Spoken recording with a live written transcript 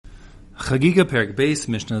Chagiga Perek Beis,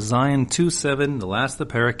 Mishnah Zayin 2.7, the last of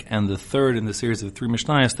the Perek, and the third in the series of 3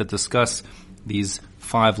 Mishnayos that discuss these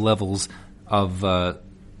 5 levels of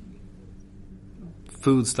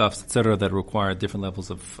foodstuffs, etc., that require different levels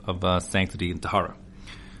of sanctity and tahara.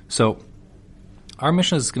 So, our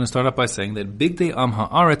Mishnah is going to start out by saying that Bigdei Am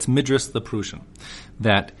Haaretz Midras Leprushin,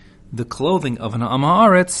 that the clothing of an Am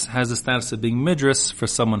Haaretz has the status of being midras for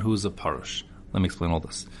someone who's a parush. Let me explain all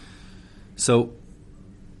this. So,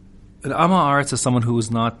 an Am Haaretz is someone who is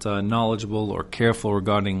not knowledgeable or careful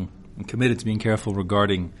regarding, and committed to being careful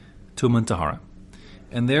regarding Tumah and Tahara.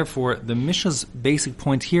 And therefore, the Mishnah's basic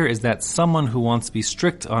point here is that someone who wants to be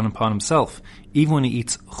strict upon himself, even when he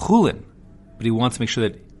eats chulin, but he wants to make sure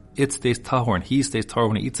that it stays tahor and he stays tahor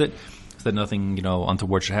when he eats it, so that nothing,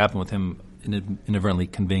 untoward should happen with him inadvertently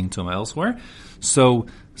conveying Tumah elsewhere. So,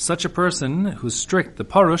 such a person who's strict, the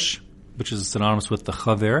parush, which is synonymous with the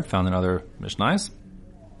chaver, found in other Mishnayos,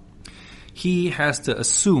 he has to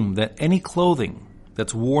assume that any clothing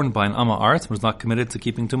that's worn by an Am Haaretz, who is not committed to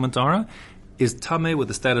keeping Tumah and Tahara, is tameh with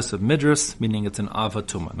the status of midras, meaning it's an ava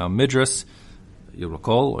tumah. Now, midras, you'll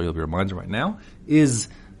recall, or you'll be reminded right now, is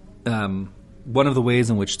one of the ways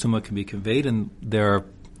in which tumah can be conveyed, and they're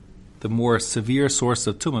the more severe source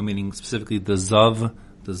of tumah, meaning specifically the zav,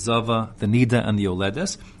 the zava, the nida, and the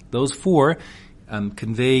yoledes. Those 4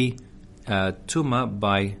 convey tumah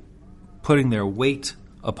by putting their weight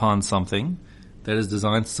upon something that is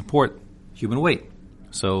designed to support human weight.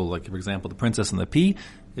 So, like, for example, the princess and the pea,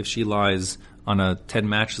 if she lies on a 10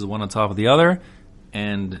 matches, one on top of the other,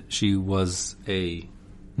 and she was a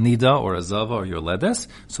nida or a zava or yoledes,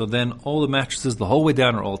 so then all the mattresses the whole way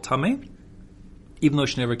down are all tameh, even though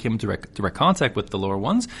she never came into direct contact with the lower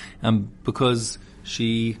ones, because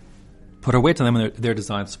she put her weight on them and they're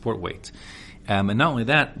designed to support weight. And not only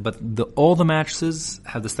that, but all the mattresses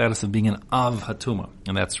have the status of being an av hatuma,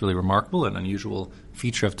 and that's really remarkable, an unusual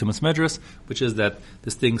feature of tumas medras, which is that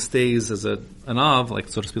this thing stays as an av, like,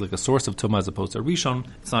 so to speak, like a source of tumah as opposed to a rishon.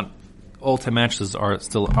 It's not, all 10 mattresses are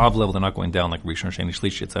still av level; they're not going down like rishon, sheni,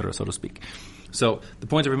 shlishi, etc., so to speak. So the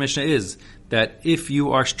point of our Mishnah is that if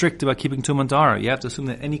you are strict about keeping tumah and tahara, you have to assume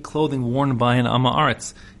that any clothing worn by an Am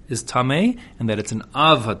Haaretz is tameh, and that it's an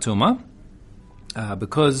av hatuma,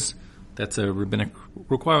 because that's a rabbinic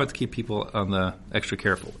requirement to keep people on the extra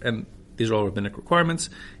careful. And these are all rabbinic requirements,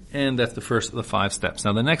 and that's the first of the 5 steps.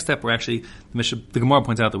 Now, the next step, the Gemara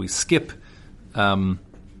points out that we skip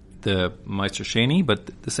the Meister Sheni,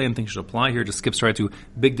 but the same thing should apply here. Just skips right to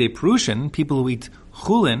Bigdei Perushin, people who eat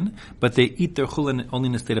chulin, but they eat their chulin only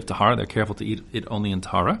in a state of tahara. They're careful to eat it only in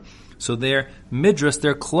tahara. So their midras,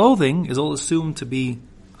 their clothing, is all assumed to be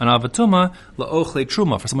an avatuma la'ochle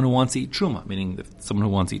truma, for someone who wants to eat truma, meaning if someone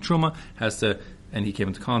who wants to eat truma has to, and he came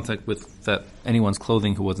into contact with that anyone's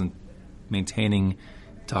clothing who wasn't maintaining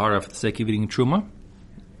tahara for the sake of eating truma,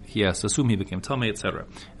 he has to assume he became tameh, etc.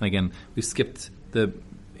 And again, we skipped the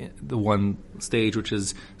one stage, which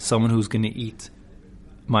is someone who's going to eat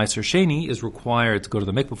Meiser Sheni is required to go to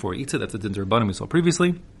the mikveh before he eats it. That's a din d'Rabbanan we saw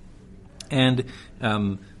previously, and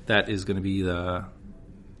that is going to be a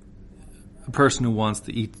person who wants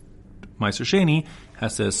to eat Meiser Sheni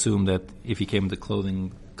has to assume that if he came into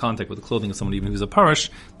contact with the clothing of someone, even who's a parish,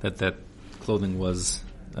 that clothing was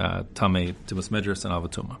tameh, tumas medras, and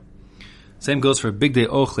avatuma. Same goes for Bigdei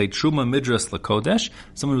Ochle Truma Midras LaKodesh,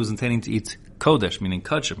 someone who's intending to eat Kodesh, meaning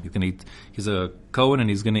Kachim. He's a Kohen and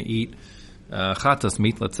he's going to eat Chatas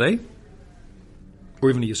meat, let's say, or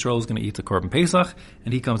even a Yisrael is going to eat the Korban Pesach,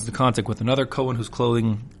 and he comes into contact with another Kohen whose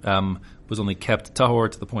clothing was only kept tahor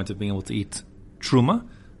to the point of being able to eat Truma.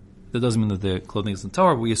 That doesn't mean that the clothing isn't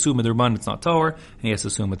tahor, but we assume in the Rabban it's not tahor, and he has to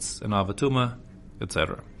assume it's an avatuma,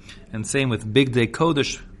 etc. And same with Bigdei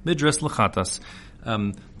Kodesh Midras L'chatas.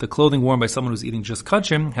 The clothing worn by someone who's eating just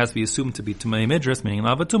kachim has to be assumed to be tumei midras, meaning an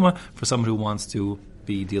avatuma, for someone who wants to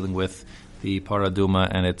be dealing with the paraduma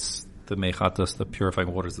and it's the mechatas, the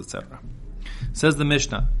purifying waters, etc. Says the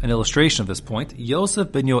Mishnah, an illustration of this point, Yosef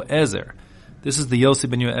ben Yoezer. This is the Yosef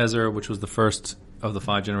ben Yoezer, which was the first of the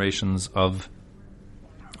 5 generations of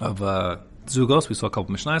Zugos. We saw a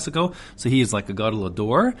couple of Mishnayos ago. So he is like a gadol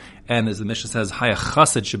ador, and as the Mishnah says, Haya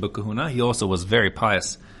chassid shebekahuna, he also was very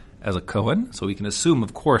pious as a Kohen. So we can assume,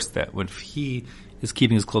 of course, that when he is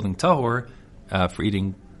keeping his clothing tahor for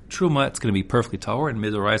eating truma, it's going to be perfectly tahor. And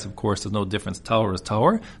midorais, of course, there's no difference. Tahor is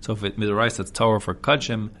tahor. So if midorais, it's tahor for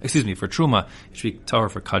kachim, for truma, it should be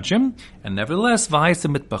tahor for kachim. And nevertheless,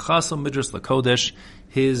 v'haisa mitpachaso midras lakodesh,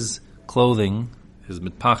 his clothing, his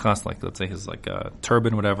mitpachas, like let's say his like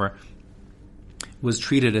turban, whatever, was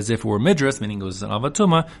treated as if it were midras, meaning it was an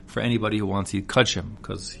avatuma for anybody who wants to eat kachim,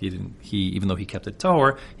 because even though he kept it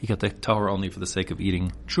tahor, he kept it tahor only for the sake of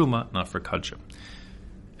eating truma, not for kachim.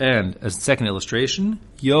 And as a second illustration,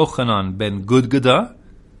 Yochanan ben Gudgada,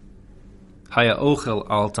 Haya ochel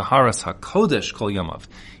al taharas hakodesh kol yamav.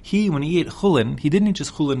 He, when he ate chulin, he didn't eat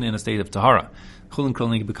just chulin in a state of tahara. Chulin could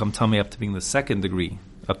only become tamei up to being the second degree,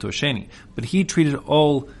 up to a sheni. But he treated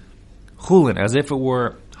all chulin as if it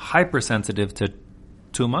were hypersensitive to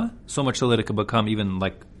tuma, so much so that it could become even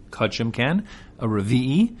like kachim can, a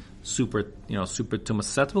revi'i, super tuma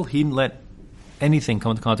susceptible. He didn't let anything come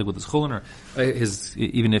into contact with his chulin, or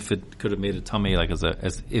even if it could have made it tamei, like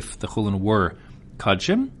as if the chulin were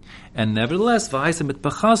kachim. And nevertheless,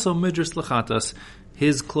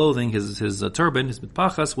 his clothing, his turban, his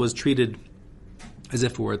mitpachas, was treated as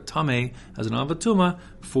if it were a tamei, as an avatuma,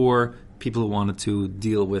 for people who wanted to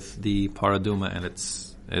deal with the paraduma and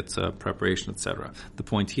its preparation, etc. The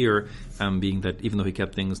point here being that even though he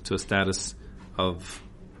kept things to a status of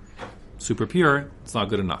super pure, it's not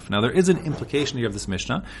good enough. Now there is an implication here of this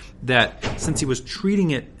Mishnah that since he was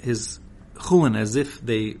treating his chulin as if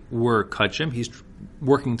they were kachim, he's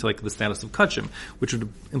working to like the status of kachim, which would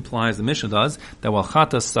imply, as the Mishnah does, that while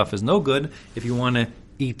chatas stuff is no good, if you want to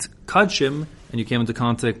eat kachim and you came into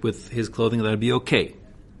contact with his clothing, that would be okay.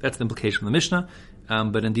 That's the implication of the Mishnah.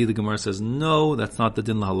 But indeed the Gemara says, no, that's not the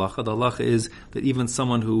din halacha. The halacha is that even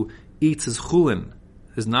someone who eats his chulin,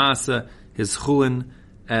 his naasa, his chulin,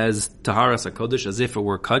 as taharas hakodesh, as if it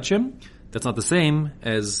were kachim, that's not the same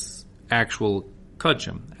as actual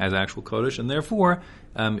kachim, as actual kodesh, and therefore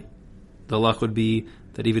the halacha would be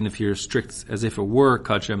that even if you're strict as if it were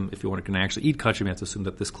kachim, if you want to actually eat kachim, you have to assume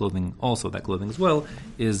that this clothing also, that clothing as well,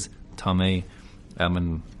 is tamei,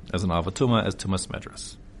 and as an avatuma, as tumas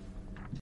medras.